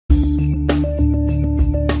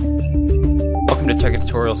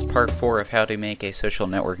Tutorials part 4 of how to make a social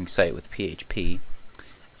networking site with PHP.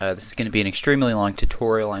 This is going to be an extremely long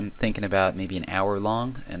tutorial. I'm thinking about maybe an hour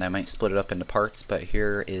long, and I might split it up into parts, but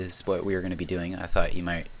here is what we are going to be doing. I thought you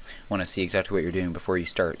might want to see exactly what you're doing before you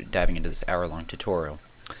start diving into this hour-long tutorial.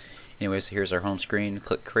 Anyways, here's our home screen.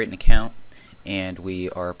 Click Create an Account, and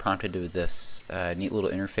we are prompted with this neat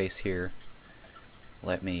little interface here.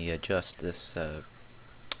 Let me adjust this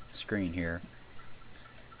screen here,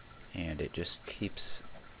 and it just keeps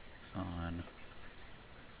on.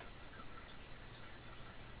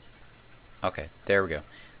 Okay, there we go.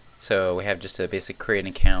 So we have just a basic create an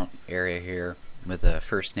account area here with a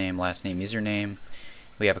first name, last name, username.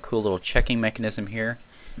 We have a cool little checking mechanism here.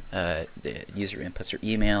 The user inputs their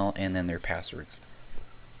email and then their passwords.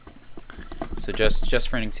 So just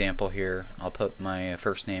for an example here, I'll put my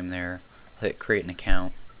first name there, hit create an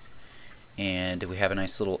account, and we have a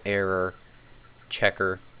nice little error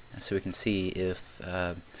checker, so we can see if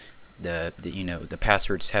the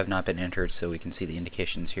passwords have not been entered. So we can see the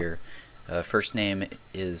indications here. First name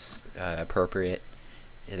is appropriate.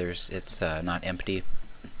 It's not empty,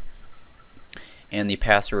 and the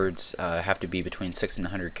passwords have to be between 6 and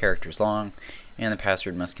 100 characters long, and the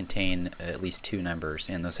password must contain at least 2 numbers,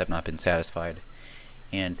 and those have not been satisfied.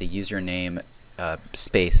 And the username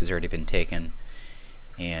space has already been taken,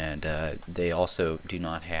 and they also do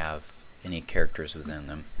not have any characters within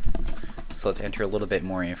them. So let's enter a little bit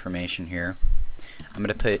more information here. I'm going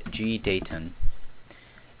to put G Dayton,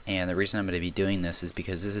 and the reason I'm going to be doing this is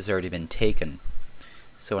because this has already been taken.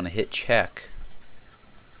 So when I hit check,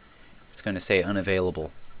 it's going to say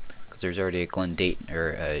unavailable because there's already a Glenn Dayton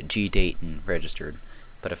or a G Dayton registered.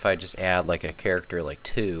 But if I just add like a character like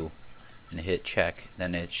 2 and hit check,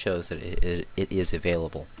 then it shows that it is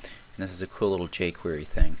available. And this is a cool little jQuery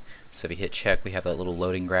thing. So if you hit check, we have that little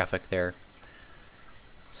loading graphic there.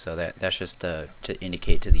 So that's just to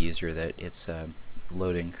indicate to the user that it's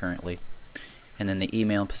loading currently. And then the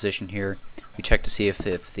email position here, we check to see if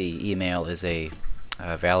the email is a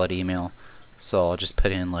valid email. So I'll just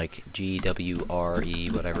put in like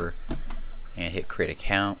GWRE whatever and hit create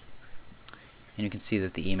account. And you can see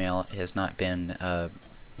that the email has not been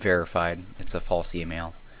verified. It's a false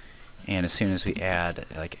email. And as soon as we add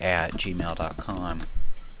like @gmail.com,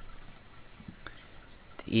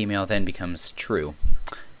 the email then becomes true.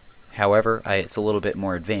 However, it's a little bit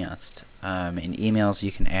more advanced. In emails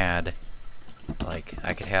you can add, like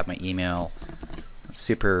I could have my email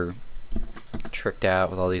super tricked out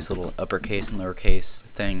with all these little uppercase and lowercase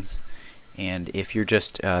things, and if you're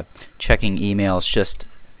just checking emails just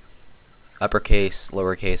uppercase,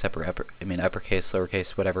 lowercase, uppercase,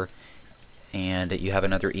 lowercase, whatever, and you have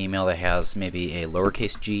another email that has maybe a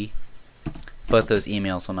lowercase g, both those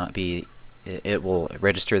emails will not be, it will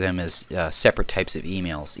register them as separate types of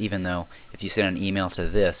emails, even though if you send an email to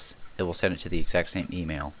this, it will send it to the exact same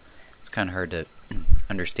email. It's kind of hard to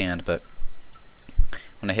understand, but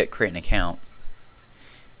when I hit create an account,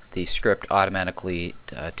 the script automatically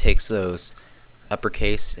takes those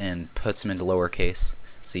uppercase and puts them into lowercase,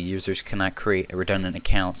 so users cannot create redundant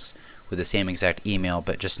accounts with the same exact email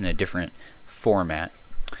but just in a different format.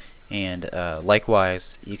 And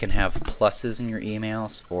likewise, you can have pluses in your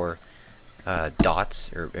emails or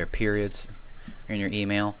dots or periods in your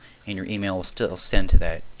email, and your email will still send to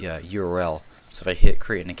that URL. So if I hit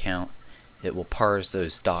create an account, it will parse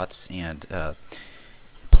those dots and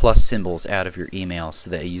plus symbols out of your email so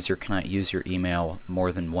that a user cannot use your email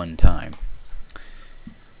more than one time.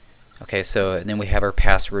 Okay, so then we have our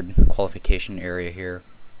password qualification area here,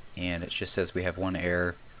 and it just says we have one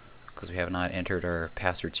error because we have not entered our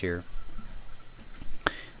passwords here.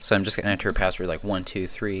 So I'm just going to enter a password like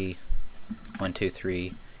 123,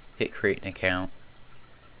 123, hit create an account,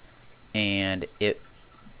 and it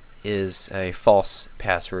is a false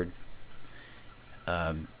password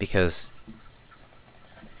because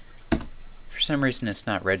for some reason it's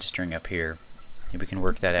not registering up here. Maybe we can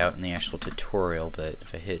work that out in the actual tutorial, but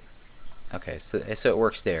if I hit, okay, so it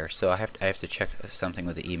works there. So I have to check something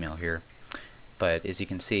with the email here. But as you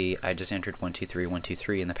can see, I just entered 123,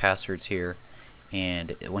 123 in the passwords here,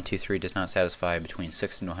 and 123 does not satisfy between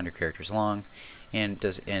 6 and 100 characters long, and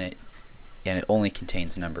it only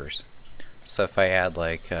contains numbers. So if I add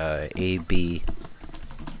like AB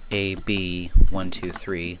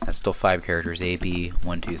 123, that's still 5 characters. AB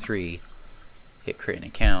 123, hit create an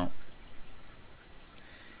account.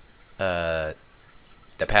 The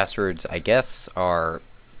passwords, I guess, are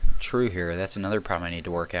true here. That's another problem I need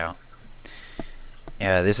to work out.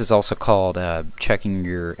 This is also called checking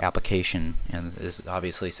your application, and this is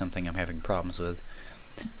obviously something I'm having problems with.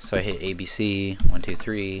 So I hit ABC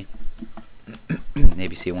 123,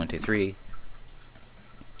 ABC 123,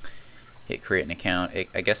 hit create an account.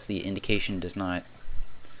 I guess the indication does not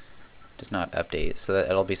update, so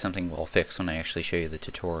that'll be something we'll fix when I actually show you the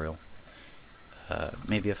tutorial.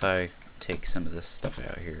 Maybe if I take some of this stuff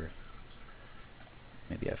out here,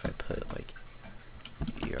 maybe if I put like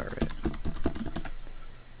ER,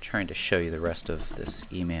 trying to show you the rest of this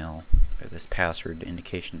email or this password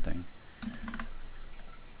indication thing.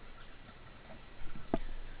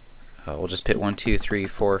 We'll just put 1, 2, 3,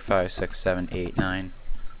 4, 5, 6, 7, 8, 9.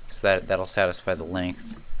 So that'll satisfy the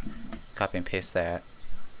length. Copy and paste that.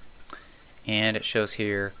 And it shows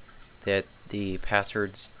here that the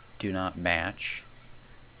passwords do not match.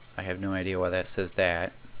 I have no idea why that says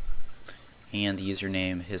that. And the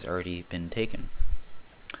username has already been taken.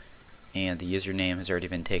 And the username has already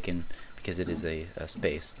been taken because it is a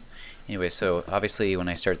space. Anyway, so obviously when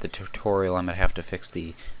I start the tutorial, I'm going to have to fix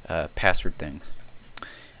the password things.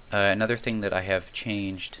 Another thing that I have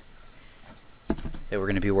changed that we're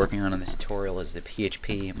going to be working on in the tutorial is the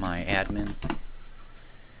PHP my admin.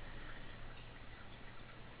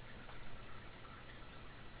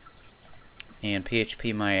 And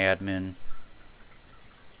PHP my admin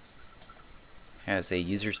has a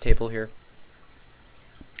users table here.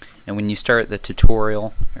 And when you start the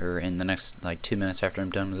tutorial, or in the next like 2 minutes after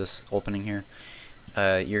I'm done with this opening here,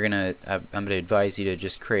 I'm gonna advise you to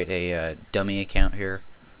just create a dummy account here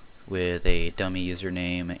with a dummy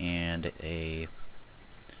username and a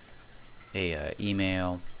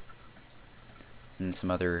email and some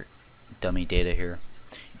other dummy data here.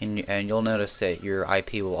 And you'll notice that your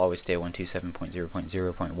IP will always stay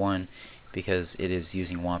 127.0.0.1 because it is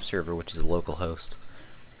using WAMP server, which is a local host.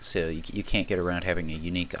 So you can't get around having a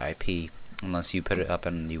unique IP unless you put it up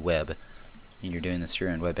on the web and you're doing this through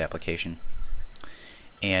your own web application.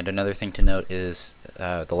 And another thing to note is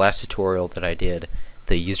the last tutorial that I did,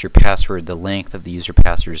 the user password, the length of the user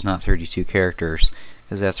password is not 32 characters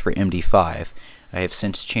because that's for MD5. I have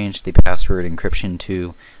since changed the password encryption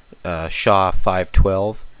to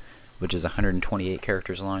SHA-512, which is 128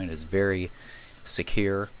 characters long. It is very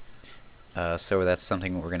secure, so that's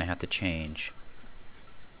something we're going to have to change.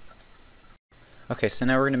 Okay, so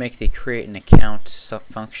now we're going to make the create an account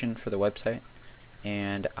function for the website.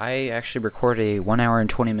 And I actually recorded a 1 hour and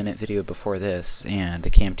 20 minute video before this, and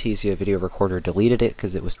the Camtasia video recorder deleted it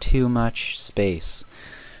because it was too much space.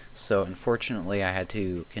 So unfortunately I had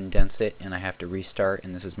to condense it and I have to restart,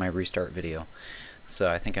 and this is my restart video.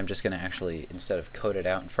 So I think I'm just going to actually, instead of code it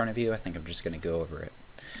out in front of you, I think I'm just going to go over it.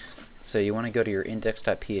 So you want to go to your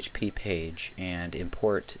index.php page and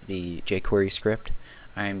import the jQuery script.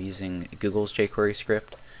 I am using Google's jQuery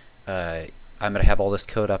script. I'm going to have all this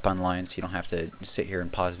code up online, so you don't have to sit here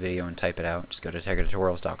and pause video and type it out. Just go to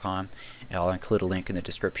techtutorials.com, and I'll include a link in the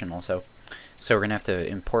description also. So we're going to have to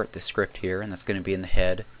import the script here, and that's going to be in the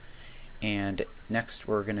head. And next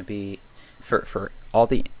we're going to be, for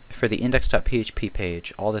the index.php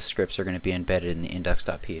page, all the scripts are going to be embedded in the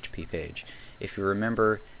index.php page. If you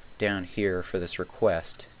remember down here for this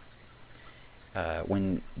request,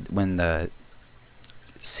 when the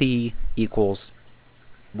C equals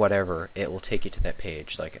whatever, it will take you to that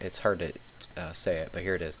page. Like, it's hard to say it, but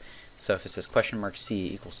here it is. So if it says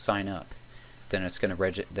 $C equals sign up, then it's going to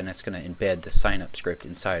embed the sign up script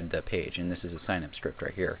inside the page, and this is a sign up script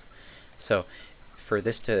right here. So for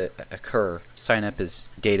this to occur, sign up is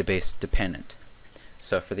database dependent.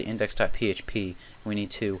 So for the index.php, we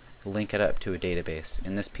need to link it up to a database,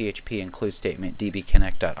 and this PHP include statement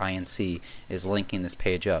dbconnect.inc is linking this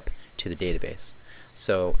page up to the database.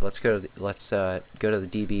 So let's go to the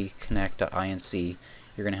dbconnect.inc.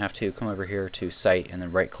 You're going to have to come over here to Site and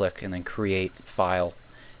then right click and then create file,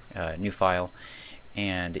 new file,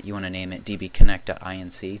 and you want to name it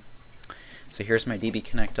dbconnect.inc. So here's my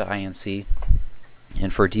dbconnect.inc,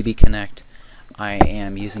 and for dbconnect I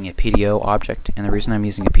am using a PDO object, and the reason I'm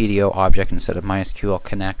using a PDO object instead of MySQL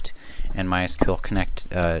Connect and MySQL Connect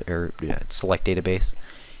select database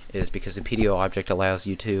is because the PDO object allows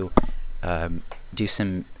you to do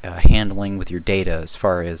some handling with your data as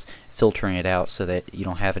far as filtering it out so that you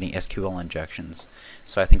don't have any SQL injections.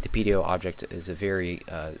 So I think the PDO object is a very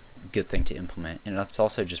good thing to implement, and it's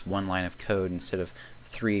also just one line of code instead of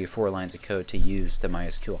 3 or 4 lines of code to use the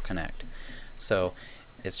MySQL Connect. So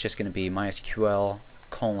it's just going to be MySQL :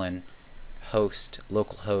 host,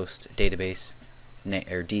 localhost, database,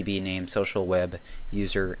 or DB name, social web,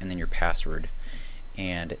 user, and then your password.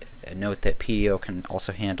 And note that PDO can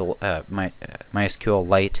also handle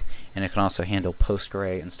MySQLite, and it can also handle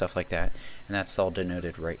Postgre and stuff like that, and that's all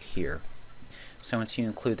denoted right here. So once you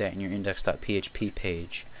include that in your index.php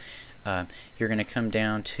page, you're going to come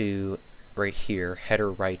down to right here,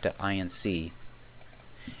 header right.inc,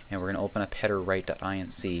 and we're going to open up header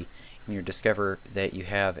right.inc. and you discover that you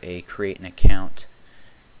have a create an account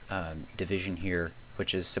division here,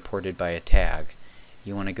 which is supported by a tag.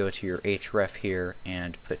 You want to go to your href here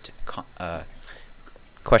and put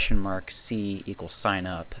 $C equals sign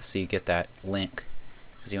up, so you get that link,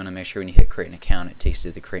 because you want to make sure when you hit create an account it takes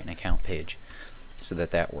you to the create an account page, so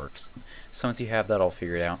that works. So once you have that all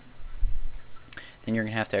figured out, then you're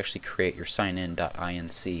going to have to actually create your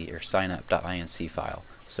signin.inc or signup.inc file.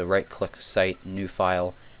 So right click Site, New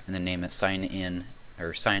File, and then name it signin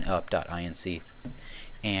or signup.inc.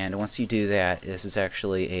 And once you do that, this is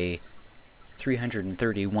actually a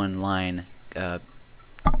 331 line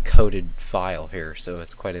coded file here, so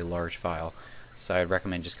it's quite a large file. So I'd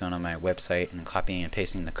recommend just going on my website and copying and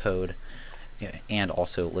pasting the code, and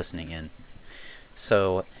also listening in.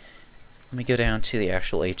 So let me go down to the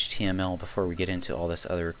actual HTML before we get into all this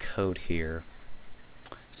other code here.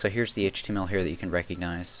 So here's the HTML here that you can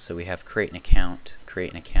recognize. So we have create an account,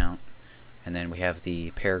 and then we have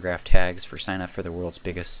the paragraph tags for sign up for the world's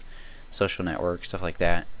biggest social network, stuff like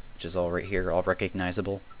that, which is all right here, all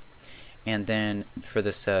recognizable. And then for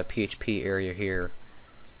this PHP area here,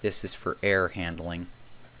 this is for error handling.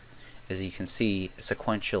 As you can see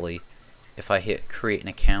sequentially, if I hit create an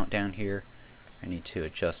account down here, I need to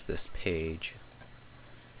adjust this page.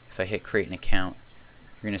 If I hit create an account,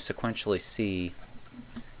 you're going to sequentially see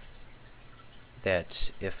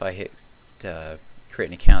that if I hit create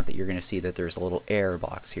an account, that you're going to see that there's a little error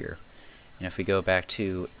box here. And if we go back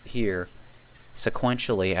to here,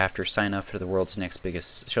 sequentially after sign up to the world's next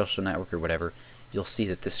biggest social network or whatever, you'll see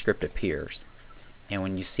that this script appears. And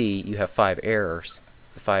when you see you have 5 errors,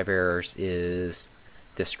 the 5 errors is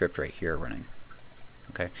this script right here running.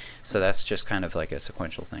 Okay, so that's just kind of like a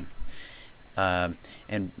sequential thing.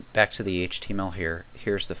 And back to the HTML here.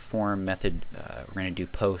 Here's the form method. We're going to do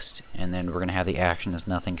post, and then we're going to have the action as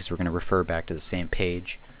nothing because we're going to refer back to the same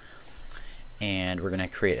page. And we're going to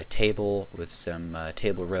create a table with some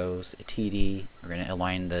table rows, a TD. We're going to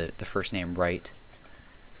align the first name right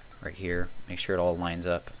here. Make sure it all lines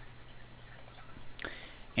up.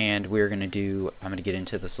 And we're going to do, I'm going to get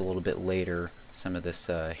into this a little bit later, some of this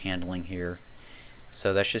handling here.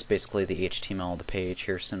 So that's just basically the HTML of the page.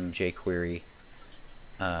 Here's some jQuery,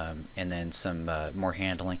 and then some more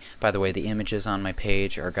handling. By the way, the images on my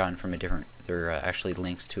page are gotten from a different, they're actually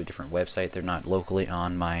links to a different website. They're not locally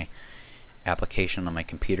on my application on my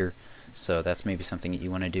computer. So that's maybe something that you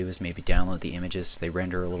want to do, is maybe download the images. They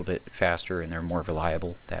render a little bit faster and they're more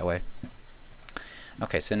reliable that way.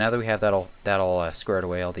 Okay, so now that we have that all squared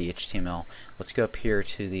away, all the HTML, let's go up here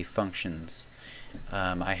to the functions.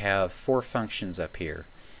 I have 4 functions up here.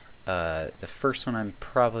 The first one I'm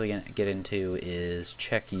probably going to get into is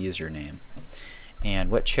check username. And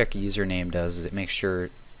what check username does is it makes sure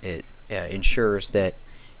it ensures that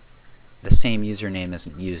the same username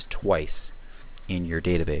isn't used twice in your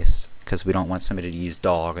database, because we don't want somebody to use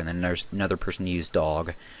dog and then there's another person to use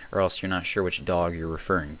dog, or else you're not sure which dog you're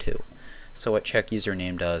referring to. So what check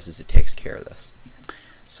username does is it takes care of this.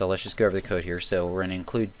 So let's just go over the code here. So we're going to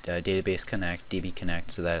include database connect, db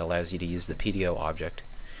connect, so that allows you to use the PDO object.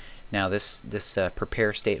 Now this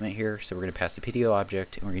prepare statement here, so we're going to pass the PDO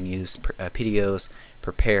object, and we're going to use PDO's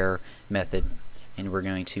prepare method, and we're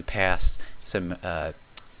going to pass some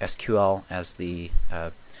SQL as the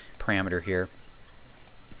parameter here.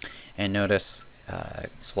 And notice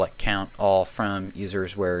select count all from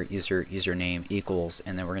users where username equals,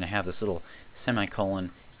 and then we're going to have this little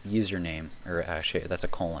semicolon username, or actually that's a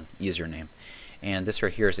colon, username. And this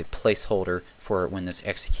right here is a placeholder for when this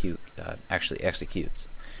actually executes.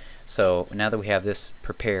 So now that we have this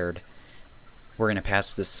prepared, we're going to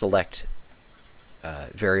pass this select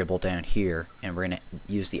variable down here, and we're going to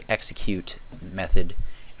use the execute method,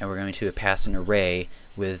 and we're going to pass an array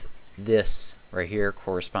with this right here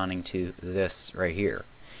corresponding to this right here.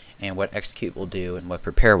 And what execute will do and what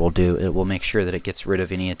prepare will do, it will make sure that it gets rid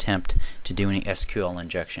of any attempt to do any SQL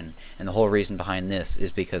injection. And the whole reason behind this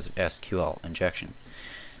is because of SQL injection.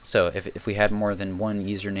 So if we had more than one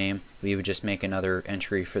username, we would just make another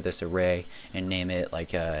entry for this array and name it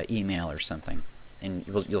like email or something. And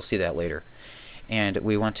you'll see that later. And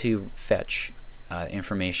we want to fetch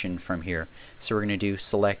information from here. So we're going to do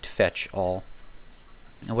select fetch all.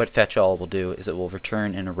 And what fetch all will do is it will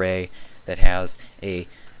return an array that has an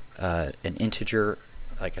integer,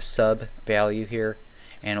 like a sub value here,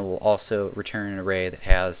 and it will also return an array that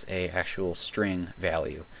has a actual string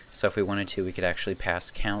value. So if we wanted to, we could actually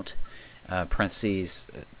pass count, parentheses,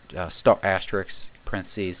 asterisk,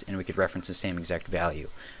 parentheses, and we could reference the same exact value.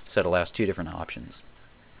 So it allows 2 different options.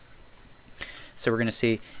 So we're going to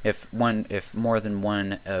see if more than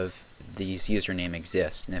one of these username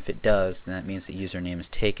exists, and if it does, then that means the username is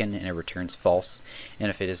taken and it returns false, and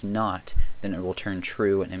if it is not, then it will turn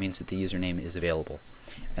true and it means that the username is available.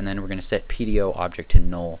 And then we're going to set PDO object to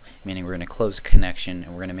null, meaning we're going to close a connection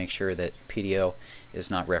and we're going to make sure that PDO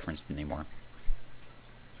is not referenced anymore.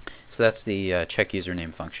 So that's the check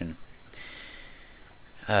username function.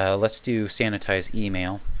 Let's do sanitize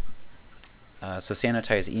email. So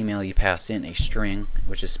sanitize email, you pass in a string,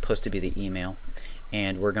 which is supposed to be the email,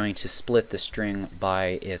 and we're going to split the string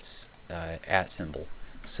by its @ symbol.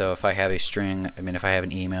 So if I have a string, if I have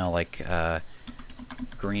an email like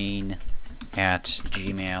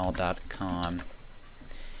green@gmail.com,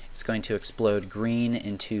 it's going to explode green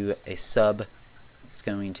into a sub. It's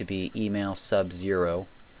going to be email sub 0.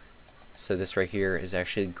 So this right here is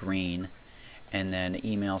actually green, and then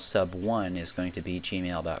email sub 1 is going to be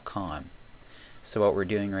gmail.com. So what we're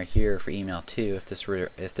doing right here for email 2, if this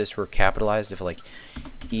were capitalized, if like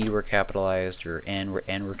E were capitalized or N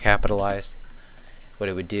were capitalized, what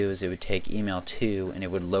it would do is it would take email 2 and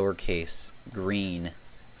it would lowercase green.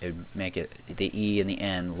 It would make it the E and the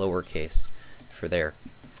N lowercase for there.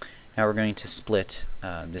 Now we're going to split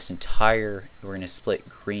we're going to split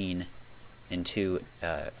green into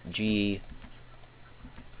G,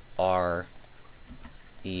 R,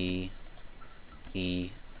 E, E,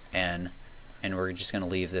 N, and we're just going to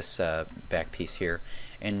leave this back piece here.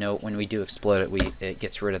 And note, when we do explode it, it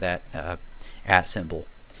gets rid of that @ symbol.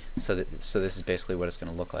 So this is basically what it's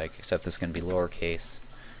going to look like, except it's going to be lowercase,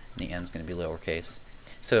 and the N is going to be lowercase.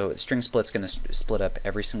 So string split's going to split up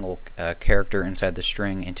every single character inside the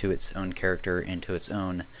string into its own character, into its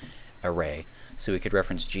own array. So we could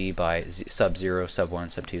reference G by sub 0, sub 1,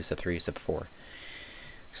 sub 2, sub 3, sub 4.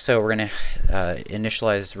 So we're going to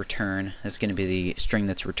initialize return. This is going to be the string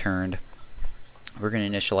that's returned. We're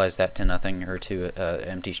going to initialize that to nothing, or to an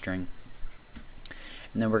empty string.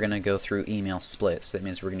 And then we're going to go through email split. So that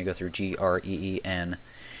means we're going to go through GREEN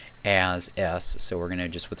as S. So we're going to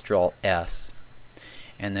just withdraw S.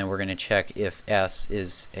 And then we're going to check if S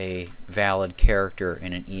is a valid character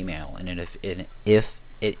in an email. And if it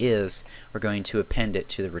is, we're going to append it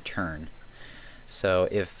to the return. So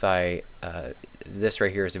if this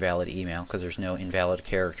right here is a valid email because there's no invalid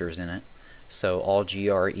characters in it. So all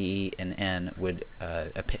GRE and N would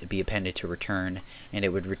be appended to return, and it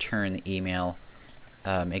would return the email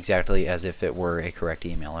exactly as if it were a correct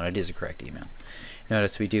email, and it is a correct email.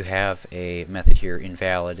 Notice we do have a method here,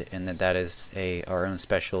 invalid, and that is our own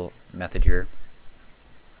special method here.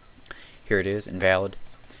 Here it is, invalid.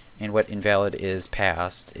 And what invalid is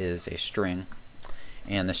passed is a string,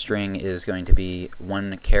 and the string is going to be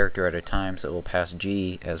one character at a time, so it will pass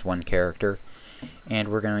G as one character. And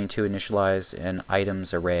we're going to initialize an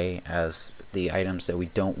items array as the items that we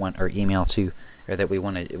don't want our email to, or that we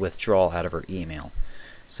want to withdraw out of our email.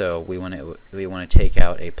 So we want to take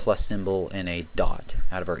out a plus symbol and a dot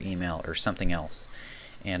out of our email, or something else.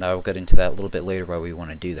 And I will get into that a little bit later why we want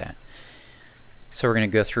to do that. So we're going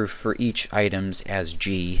to go through for each items as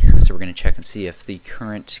G. So we're going to check and see if the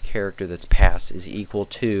current character that's passed is equal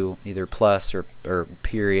to either plus or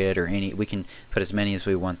period or any. We can put as many as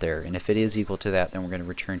we want there. And if it is equal to that, then we're going to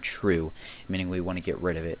return true, meaning we want to get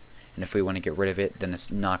rid of it. And if we want to get rid of it, then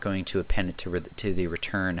it's not going to append it to the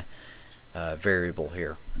return variable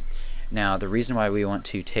here. Now the reason why we want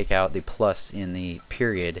to take out the plus in the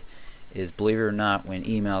period is, believe it or not, when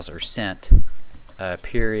emails are sent,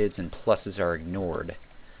 periods and pluses are ignored.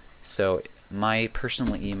 So my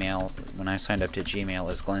personal email when I signed up to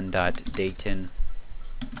Gmail is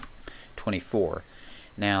glenn.dayton24.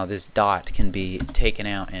 Now this dot can be taken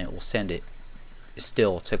out and it will send it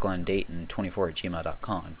still to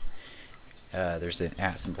glenndayton24@gmail.com. There's an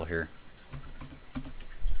 @ symbol here.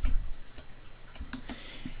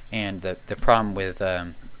 And the problem with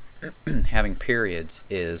having periods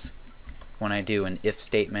is when I do an if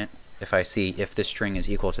statement, if I see if this string is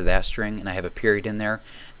equal to that string and I have a period in there,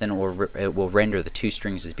 then it will render the two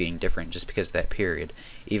strings as being different just because of that period.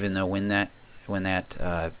 Even though when that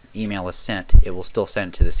email is sent, it will still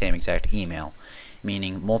send it to the same exact email,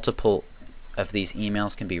 meaning multiple of these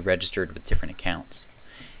emails can be registered with different accounts.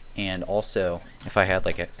 And also, if I had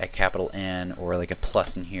like a capital N or like a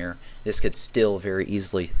plus in here, this could still very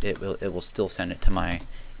easily, it will still send it to my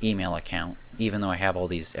email account, even though I have all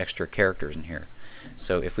these extra characters in here.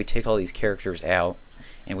 So if we take all these characters out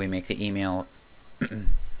and we make the email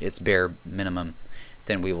its bare minimum,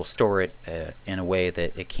 then we will store it in a way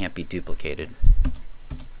that it can't be duplicated.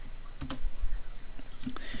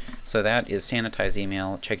 So that is sanitize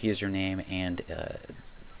email, check username, and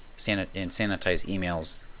sanitize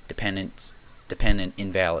emails dependent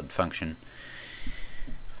invalid function.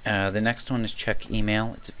 The next one is check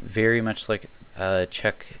email. It's very much like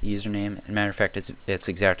check username. As a matter of fact, it's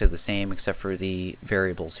exactly the same except for the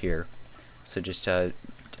variables here. So just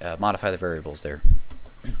modify the variables there.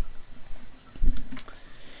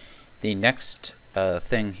 The next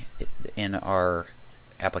thing in our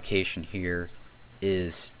application here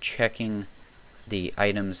is checking the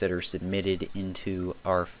items that are submitted into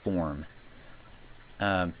our form.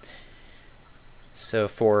 So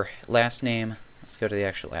for last name, let's go to the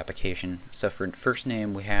actual application. So for first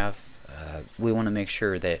name, we want to make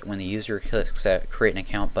sure that when the user clicks that create an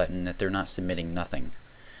account button that they're not submitting nothing.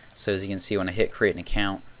 So as you can see, when I hit create an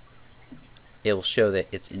account, it will show that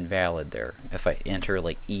it's invalid there. If I enter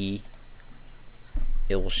like E,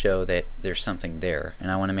 it will show that there's something there,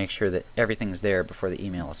 and I want to make sure that everything's there before the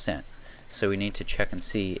email is sent. So we need to check and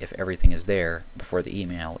see if everything is there before the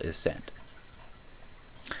email is sent.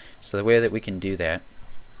 So the way that we can do that,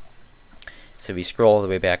 so if you scroll all the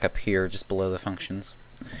way back up here just below the functions,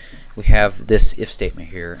 we have this if statement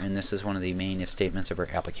here, and this is one of the main if statements of our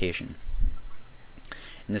application.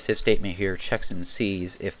 And this if statement here checks and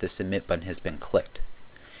sees if the submit button has been clicked.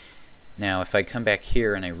 Now if I come back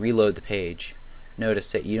here and I reload the page,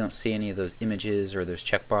 notice that you don't see any of those images or those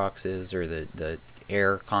checkboxes or the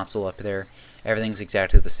error console up there. Everything's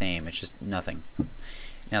exactly the same, it's just nothing.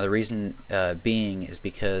 Now the reason being is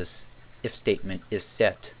because if statement is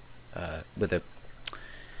set with the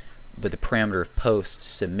parameter of post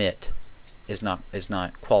submit is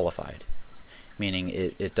not qualified, meaning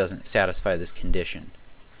it doesn't satisfy this condition.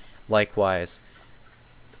 Likewise,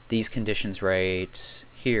 these conditions right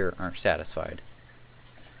here aren't satisfied.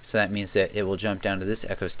 So that means that it will jump down to this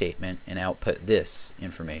echo statement and output this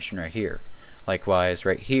information right here. Likewise,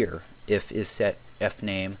 right here, if is set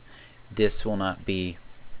fname, this will not be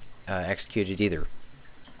executed either,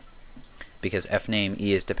 because fname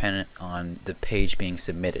E is dependent on the page being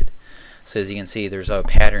submitted. So as you can see, there's a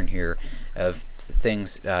pattern here of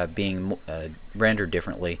things being rendered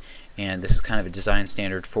differently, and this is kind of a design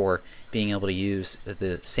standard for being able to use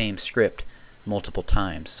the same script multiple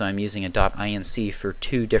times. So I'm using a .inc for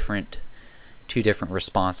two different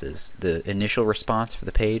responses: the initial response for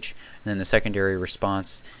the page, and then the secondary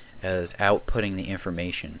response as outputting the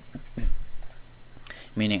information.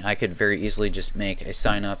 Meaning I could very easily just make a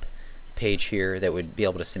sign up page here that would be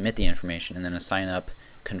able to submit the information, and then a sign up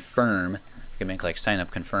confirm. You can make like sign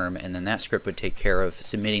up confirm, and then that script would take care of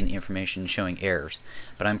submitting the information and showing errors.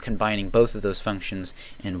 But I'm combining both of those functions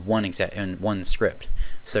in one script.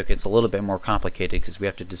 So it gets a little bit more complicated because we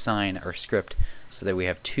have to design our script so that we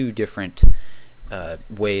have two different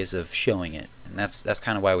ways of showing it. And that's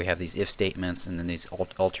kind of why we have these if statements and then these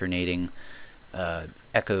alternating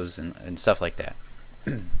echoes and stuff like that.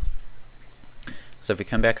 So if we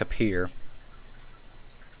come back up here,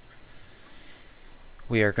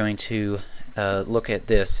 we are going to look at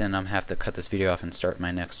this, and I'm going to have to cut this video off and start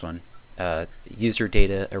my next one. User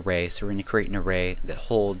data array. So we're going to create an array that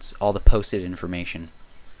holds all the posted information.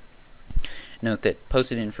 Note that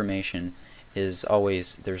posted information is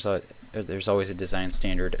always there's always a design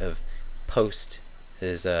standard of post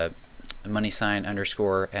is a money sign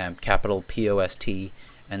underscore capital POST,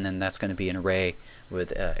 and then that's going to be an array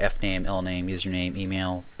with fname, lname, username,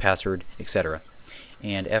 email, password, etc.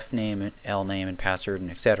 And fname, lname, and password, and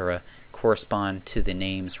etc. correspond to the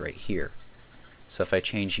names right here. So if I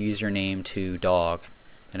change username to dog,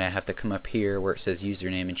 then I have to come up here where it says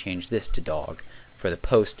username and change this to dog for the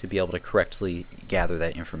post to be able to correctly gather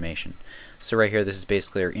that information. So right here, this is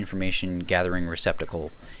basically our information gathering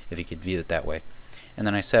receptacle, if you could view it that way. And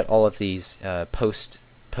then I set all of these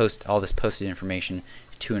all this posted information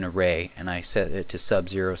to an array, and I set it to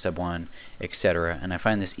sub0, sub1, etc. And I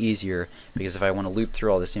find this easier because if I want to loop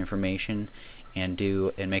through all this information and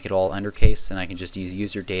make it all undercase, then I can just use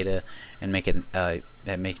user data and make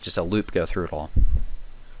just a loop go through it all.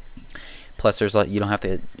 Plus, you don't have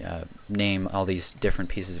to name all these different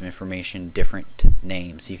pieces of information different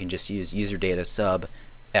names. You can just use user data sub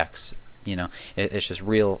x. You know, it's just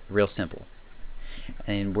real simple.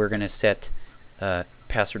 And we're going to set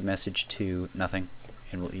password message to nothing,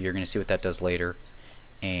 and you're going to see what that does later.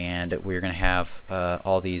 And we're going to have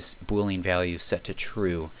all these Boolean values set to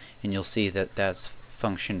true, and you'll see that that's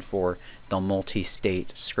function for the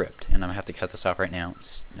multi-state script. And I'm going to have to cut this off right now.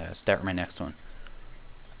 Start my next one.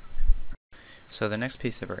 So the next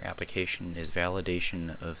piece of our application is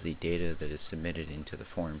validation of the data that is submitted into the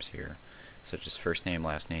forms here, such as first name,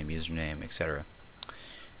 last name, username, etc.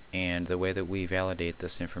 And the way that we validate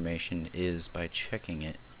this information is by checking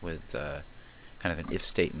it with kind of an if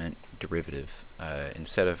statement derivative.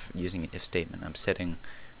 Instead of using an if statement, I'm setting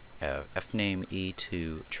fname e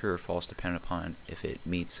to true or false depending upon if it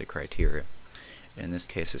meets the criteria. In this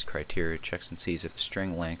case, this criteria checks and sees if the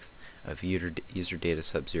string length of user data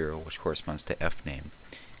sub 0, which corresponds to fname,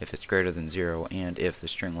 if it's greater than 0, and if the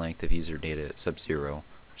string length of user data sub 0,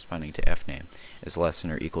 corresponding to fname, is less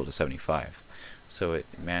than or equal to 75. So it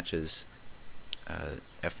matches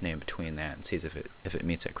fname between that and sees if it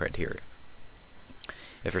meets that criteria.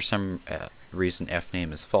 If for some reason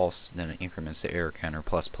fname is false, then it increments the error counter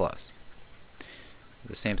 ++.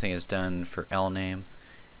 The same thing is done for lname,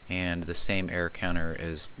 and the same error counter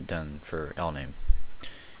is done for lname.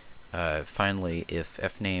 Finally, if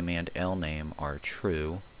fname and lname are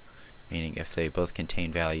true, meaning if they both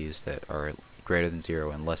contain values that are greater than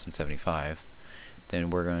 0 and less than 75, then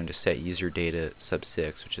we're going to set user data sub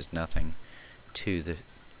 6, which is nothing, to the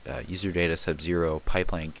user data sub 0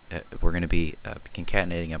 pipeline. We're going to be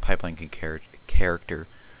concatenating a pipeline character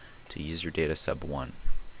to user data sub 1.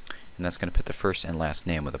 And that's going to put the first and last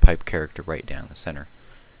name with a pipe character right down the center.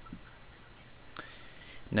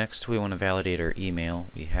 Next, we want to validate our email.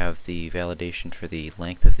 We have the validation for the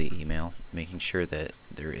length of the email, making sure that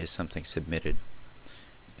there is something submitted.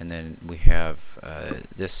 And then we have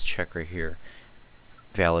this check right here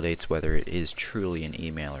validates whether it is truly an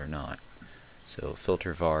email or not. So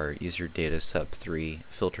filter var user data sub 3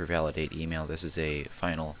 filter validate email. This is a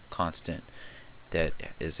final constant that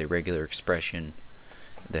is a regular expression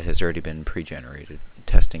that has already been pre-generated,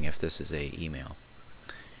 testing if this is a email.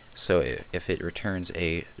 So if it returns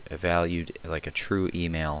a valued, like a true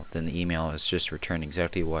email, then the email is just returned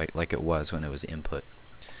exactly like it was when it was input.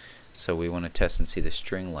 So we want to test and see the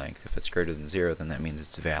string length. If it's greater than 0, then that means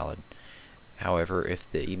it's valid. However, if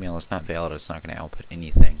the email is not valid, it's not going to output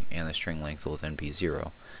anything, and the string length will then be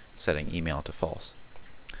 0, setting email to false.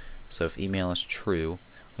 So if email is true,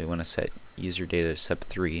 we want to set user data sub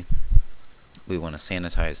 3. We want to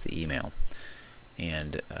sanitize the email.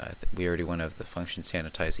 And we already went over the function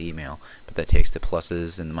sanitize email, but that takes the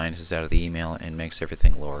pluses and the minuses out of the email and makes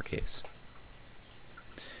everything lowercase.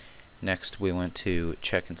 Next, we want to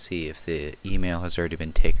check and see if the email has already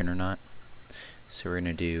been taken or not. So we're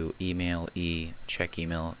going to do email e check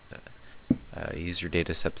email user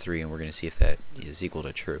data sub 3, and we're going to see if that is equal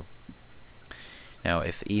to true. Now,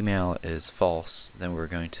 if email is false, then we're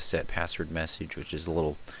going to set password message, which is a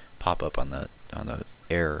little pop-up on the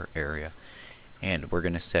error area. And we're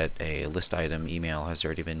going to set a list item email has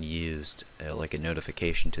already been used, like a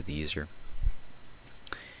notification to the user.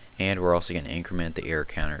 And we're also going to increment the error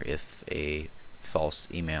counter if a false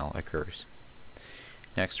email occurs.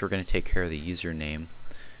 Next, we're going to take care of the username.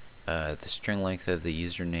 The string length of the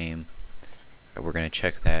username, we're going to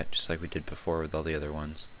check that just like we did before with all the other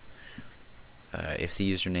ones. If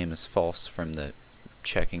the username is false from the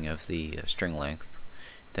checking of the string length,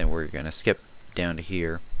 then we're going to skip down to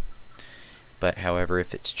here. But however,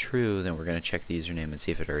 if it's true, then we're going to check the username and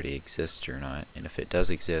see if it already exists or not. And if it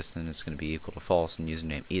does exist, then it's going to be equal to false, and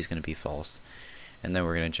username e is going to be false. And then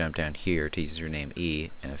we're going to jump down here to username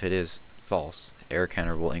e, and if it is false, error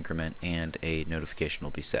counter will increment and a notification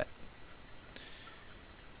will be set.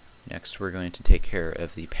 Next, we're going to take care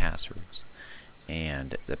of the passwords.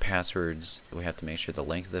 And the passwords, we have to make sure the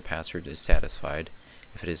length of the password is satisfied.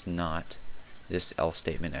 If it is not, this else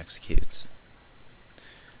statement executes.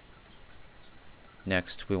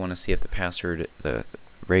 Next, we want to see if the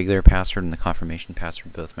regular password and the confirmation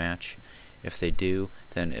password both match. If they do,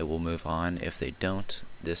 then it will move on. If they don't,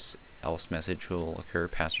 this else message will occur,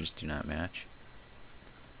 passwords do not match.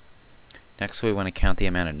 Next, we want to count the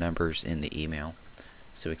amount of numbers in the email,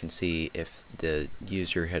 so we can see if the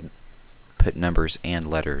user had put numbers and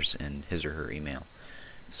letters in his or her email.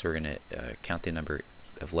 So we're going to count the number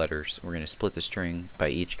of letters. We're going to split the string by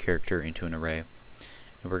each character into an array,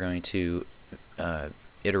 and we're going to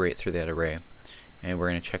iterate through that array, and we're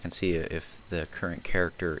going to check and see if the current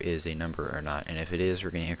character is a number or not, and if it is, we're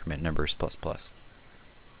going to increment numbers ++.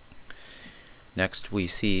 Next, we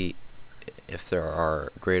see if there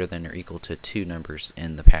are greater than or equal to 2 numbers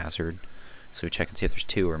in the password, so we check and see if there's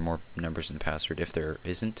 2 or more numbers in the password. If there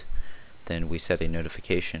isn't, then we set a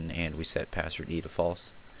notification and we set password e to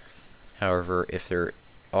false. However, if there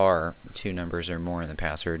are 2 numbers or more in the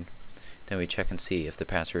password, then we check and see if the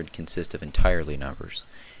password consists of entirely numbers.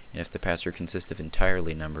 And if the password consists of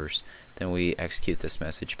entirely numbers, then we execute this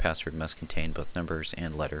message, password must contain both numbers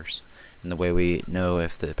and letters. And the way we know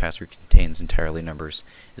if the password contains entirely numbers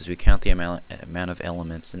is we count the amount of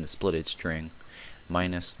elements in the splitted string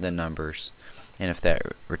minus the numbers. And if that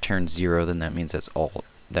returns 0, then that means it's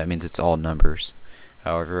all numbers.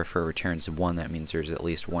 However, if it returns 1, that means there's at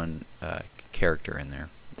least one character in there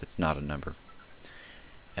that's not a number.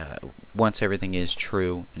 once everything is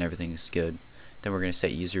true and everything is good, then we're going to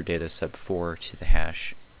set user data sub 4 to the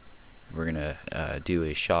hash. We're going to do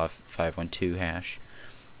a SHA-512 hash,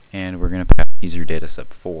 and we're going to pass user data sub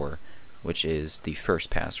 4, which is the first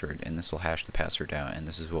password, and this will hash the password out, and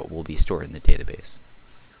this is what will be stored in the database.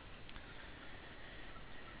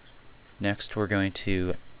 Next, we're going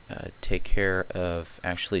to take care of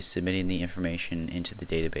actually submitting the information into the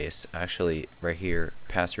database. Actually, right here,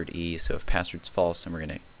 password E, so if password's false, then we're going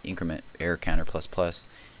to increment error counter ++,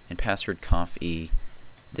 and password conf E,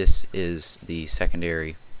 this is the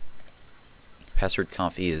secondary. Password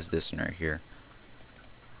conf E is this one right here.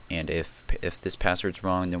 And if this password's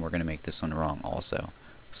wrong, then we're going to make this one wrong also,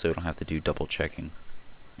 so we don't have to do double checking.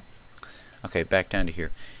 Okay, back down to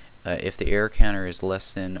here. If the error counter is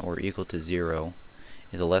less than or equal to 0,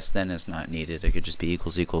 the less than is not needed. It could just be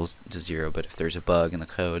equals to 0, but if there's a bug in the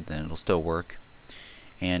code, then it'll still work.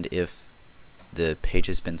 And if the page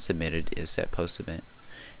has been submitted, is set post submit,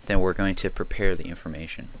 then we're going to prepare the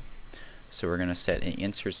information. So we're going to set an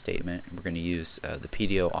insert statement. We're going to use the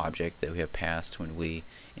PDO object that we have passed when we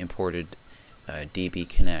imported DB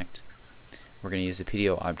Connect. We're going to use the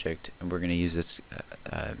PDO object, and we're going to use this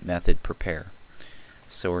method prepare.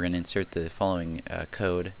 So we're going to insert the following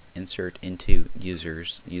code: insert into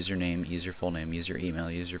users, username, user full name, user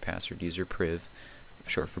email, user password, user priv,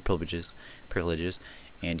 short for privileges,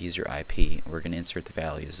 and user IP. We're going to insert the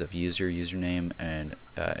values of user, username, and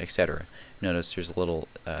etc. Notice there's a little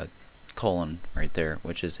colon right there,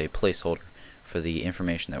 which is a placeholder for the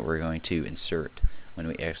information that we're going to insert when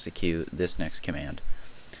we execute this next command.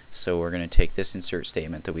 So we're going to take this insert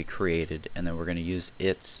statement that we created, and then we're going to use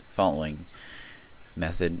its following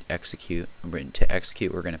method execute. To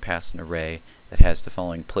execute, we're going to pass an array that has the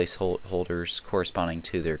following placeholders corresponding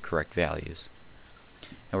to their correct values,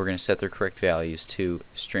 and we're going to set their correct values to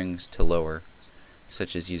strings to lower,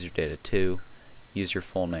 such as user data 2, user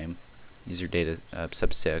full name, user data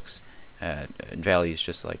sub 6, and values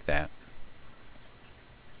just like that.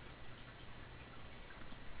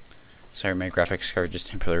 Sorry, my graphics card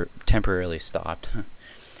just temporarily stopped.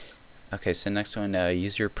 Okay, so next one,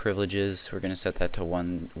 user privileges. We're going to set that to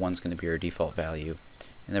 1. 1's going to be our default value,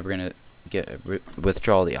 and then we're going to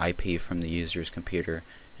withdraw the IP from the user's computer,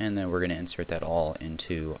 and then we're going to insert that all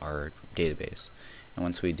into our database. And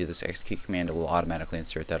once we do this execute command, it will automatically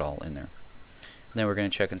insert that all in there. And then we're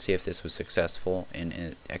going to check and see if this was successful,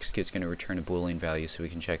 and execute's going to return a Boolean value, so we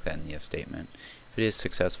can check that in the if statement. If it is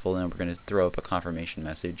successful, then we're going to throw up a confirmation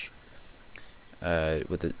message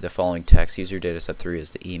with the following text: user data sub 3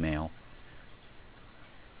 is the email.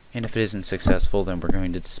 And if it isn't successful, then we're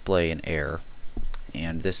going to display an error.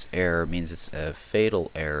 And this error means it's a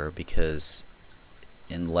fatal error, because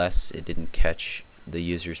unless it didn't catch the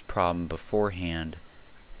user's problem beforehand,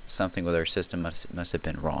 something with our system must have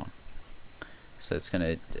been wrong. So it's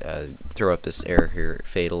going to throw up this error here,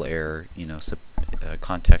 fatal error,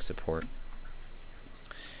 contact support.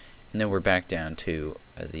 And then we're back down to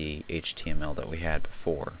the HTML that we had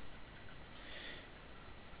before.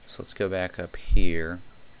 So let's go back up here.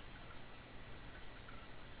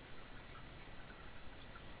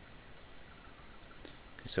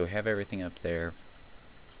 Okay, so we have everything up there.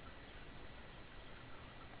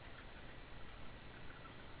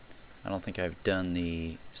 I don't think I've done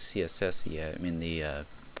the CSS yet, the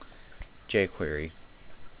jQuery.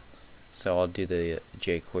 So I'll do the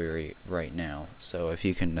jQuery right now. So if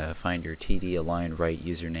you can find your TD align right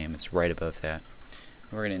username, it's right above that.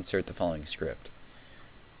 We're going to insert the following script.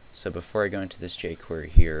 So before I go into this jQuery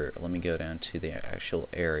here, let me go down to the actual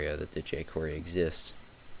area that the jQuery exists.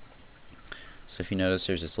 So if you notice,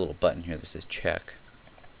 there's this little button here that says check.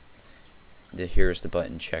 Here's the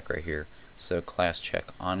button check right here. So class check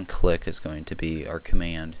on click is going to be our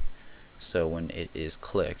command. So when it is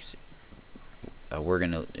clicked, we're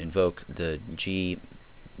going to invoke the G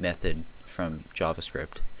method from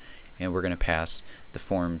JavaScript, and we're going to pass the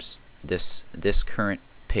forms. This current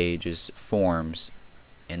page is forms,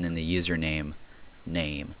 and then the username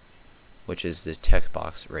name, which is the text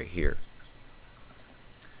box right here.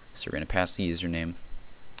 So we're going to pass the username,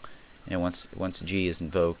 and once G is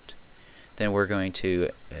invoked, then we're going to,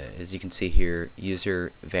 as you can see here,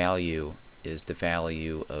 user value is the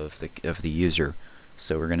value of the user.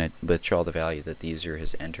 So we're going to withdraw the value that the user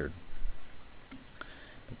has entered.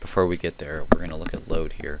 But before we get there, we're going to look at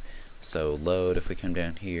load here. So load, if we come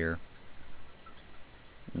down here,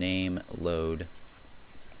 name load,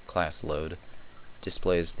 class load,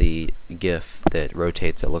 displays the GIF that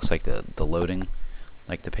rotates. It looks like the loading,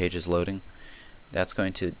 like the page is loading. That's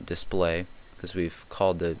going to display because we've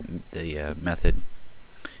called the method.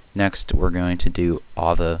 Next, we're going to do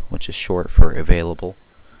ava, which is short for available.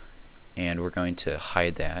 and we're going to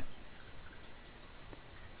hide that.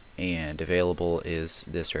 And available is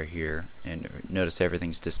this right here, and notice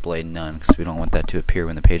everything's displayed none because we don't want that to appear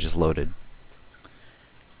when the page is loaded.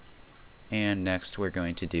 And next we're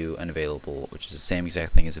going to do unavailable, which is the same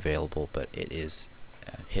exact thing as available, but it is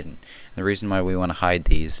hidden. And the reason why we want to hide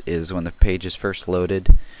these is when the page is first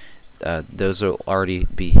loaded, those will already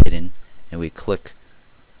be hidden, and we click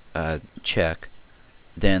check,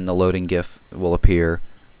 then the loading GIF will appear.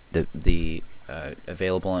 The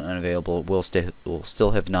available and unavailable will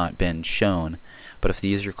still have not been shown, but if the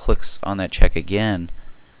user clicks on that check again,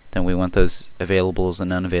 then we want those availables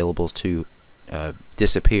and unavailables to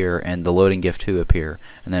disappear and the loading GIF to appear,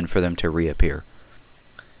 and then for them to reappear.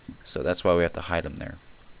 So that's why we have to hide them there.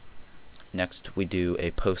 Next we do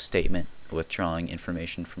a post statement withdrawing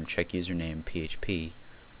information from check username PHP,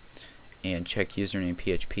 and check username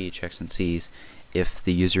PHP checks and sees if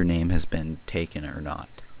the username has been taken or not.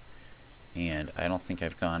 And I don't think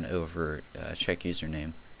I've gone over check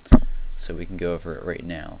username, so we can go over it right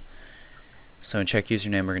now. So in check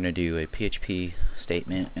username we're going to do a PHP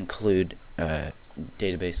statement, include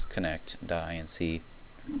database connect.inc,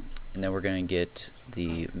 and then we're going to get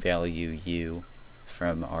the value u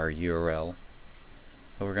from our URL.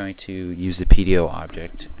 We're going to use the PDO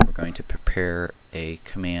object. We're going to prepare a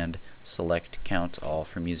command select count all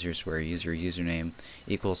from users where user username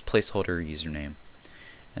equals placeholder username.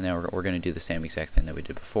 And now we're going to do the same exact thing that we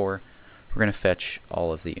did before. We're going to fetch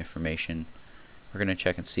all of the information. We're going to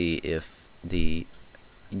check and see if the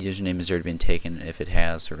username has already been taken. If it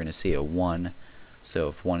has, we're going to see a 1. So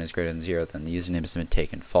if 1 is greater than 0, then the username has been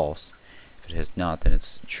taken, false. If it has not, then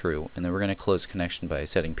it's true. And then we're going to close connection by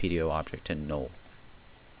setting PDO object to null.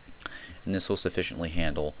 And this will sufficiently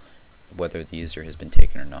handle whether the user has been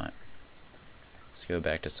taken or not. Let's go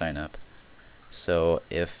back to sign up. So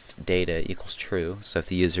if data equals true, so if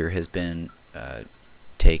the user has been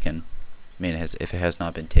taken, if it has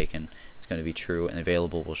not been taken, it's going to be true, and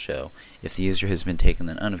available will show. If the user has been taken,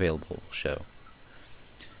 then unavailable will show.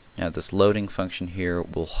 Now this loading function here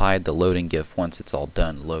will hide the loading GIF once it's all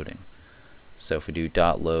done loading. So if we do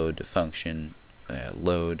 .load function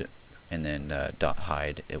load and then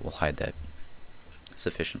 .hide, it will hide that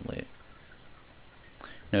sufficiently.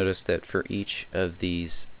 Notice that for each of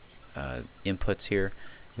these inputs here,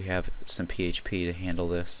 we have some PHP to handle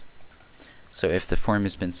this. So if the form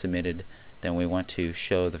has been submitted, then we want to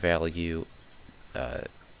show the value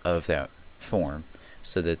of that form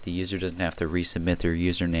so that the user doesn't have to resubmit their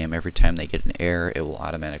username every time they get an error. It will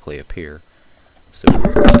automatically appear. So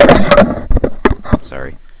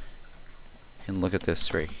sorry, you can look at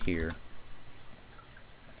this right here.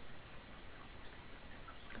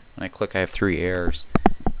 When I click, I have 3 errors.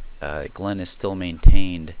 Glenn is still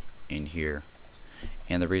maintained in here,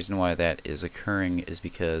 and the reason why that is occurring is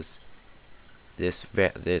because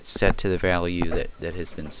it's set to the value that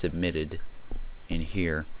has been submitted in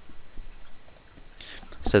here,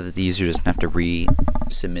 so that the user doesn't have to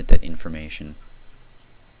resubmit that information.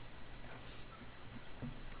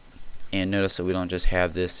 And notice that we don't just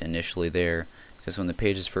have this initially there, because when the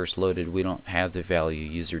page is first loaded we don't have the value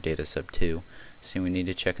user data sub 2, so we need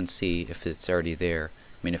to check and see if it's already there.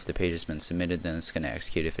 I mean, if the page has been submitted, then it's going to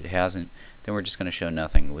execute. If it hasn't, then we're just going to show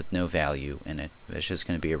nothing with no value in it. It's just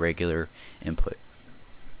going to be a regular input.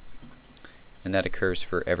 And that occurs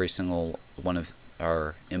for every single one of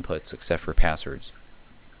our inputs except for passwords.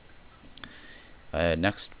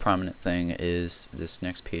 Next prominent thing is this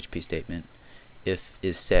next PHP statement. If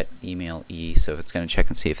is set email e, so it's going to check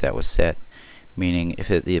and see if that was set, meaning if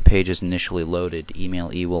the page is initially loaded,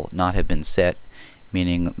 email e will not have been set,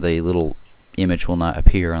 meaning the little image will not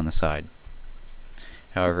appear on the side.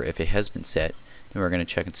 However, if it has been set, then we're going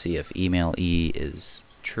to check and see if email e is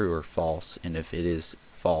true or false, and if it is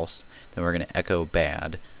false, then we're going to echo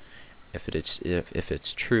bad. If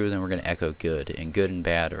it's true, then we're going to echo good, and good and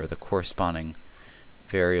bad are the corresponding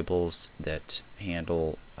variables that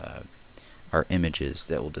handle our images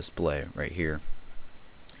that will display right here,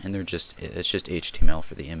 and it's just HTML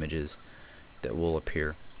for the images that will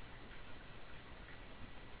appear.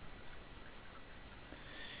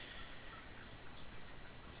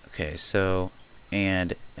 Okay, so,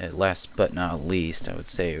 and last but not least, I would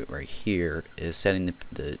say right here is setting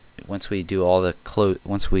the once we do all the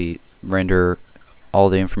once we render all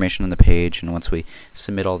the information on the page, and once we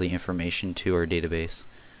submit all the information to our database,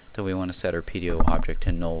 then we want to set our PDO object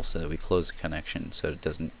to null so that we close the connection, so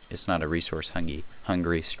it's not a resource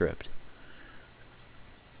hungry script.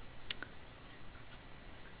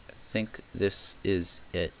 I think this is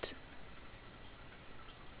it.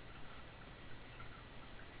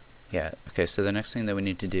 Yeah, okay, so the next thing that we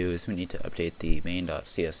need to do is we need to update the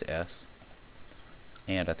main.css.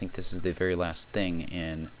 And I think this is the very last thing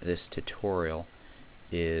in this tutorial,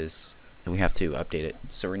 is we have to update it.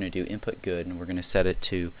 So we're going to do input good, and we're going to set it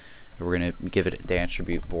to, we're going to give it the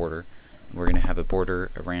attribute border. We're going to have a border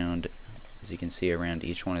around, as you can see, around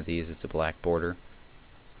each one of these. It's a black border.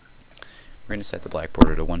 We're going to set the black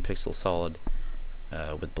border to 1 pixel solid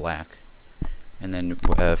with black. And then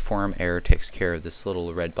form error takes care of this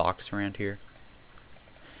little red box around here.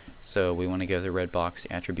 So we want to give the red box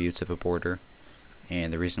attributes of a border.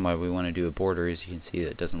 And the reason why we want to do a border is, you can see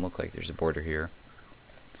that it doesn't look like there's a border here.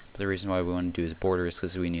 But the reason why we want to do this border is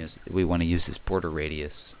because we want to use this border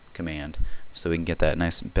radius command so we can get that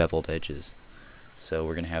nice beveled edges. So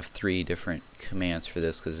we're going to have 3 different commands for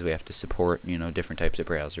this because we have to support, you know, different types of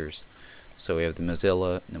browsers. So we have the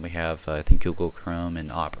Mozilla, and then we have I think Google Chrome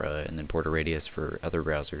and Opera, and then border radius for other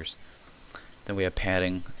browsers. Then we have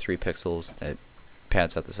padding, 3 pixels that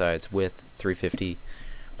pads out the sides, width 350,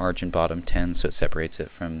 margin bottom 10, so it separates it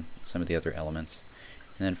from some of the other elements.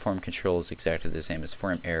 And then form control is exactly the same as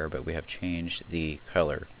form error, but we have changed the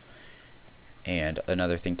color. And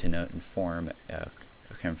another thing to note in form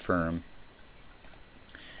confirm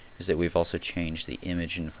is that we've also changed the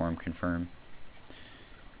image in form confirm,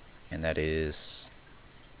 and that is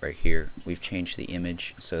right here. We've changed the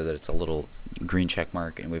image so that it's a little green check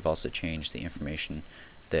mark, and we've also changed the information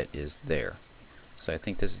that is there. So I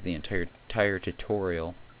think this is the entire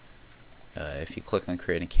tutorial. If you click on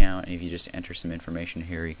create an account, and if you just enter some information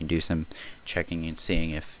here, you can do some checking and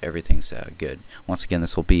seeing if everything's good. Once again,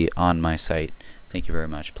 this will be on my site. Thank you very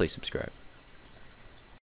much. Please subscribe.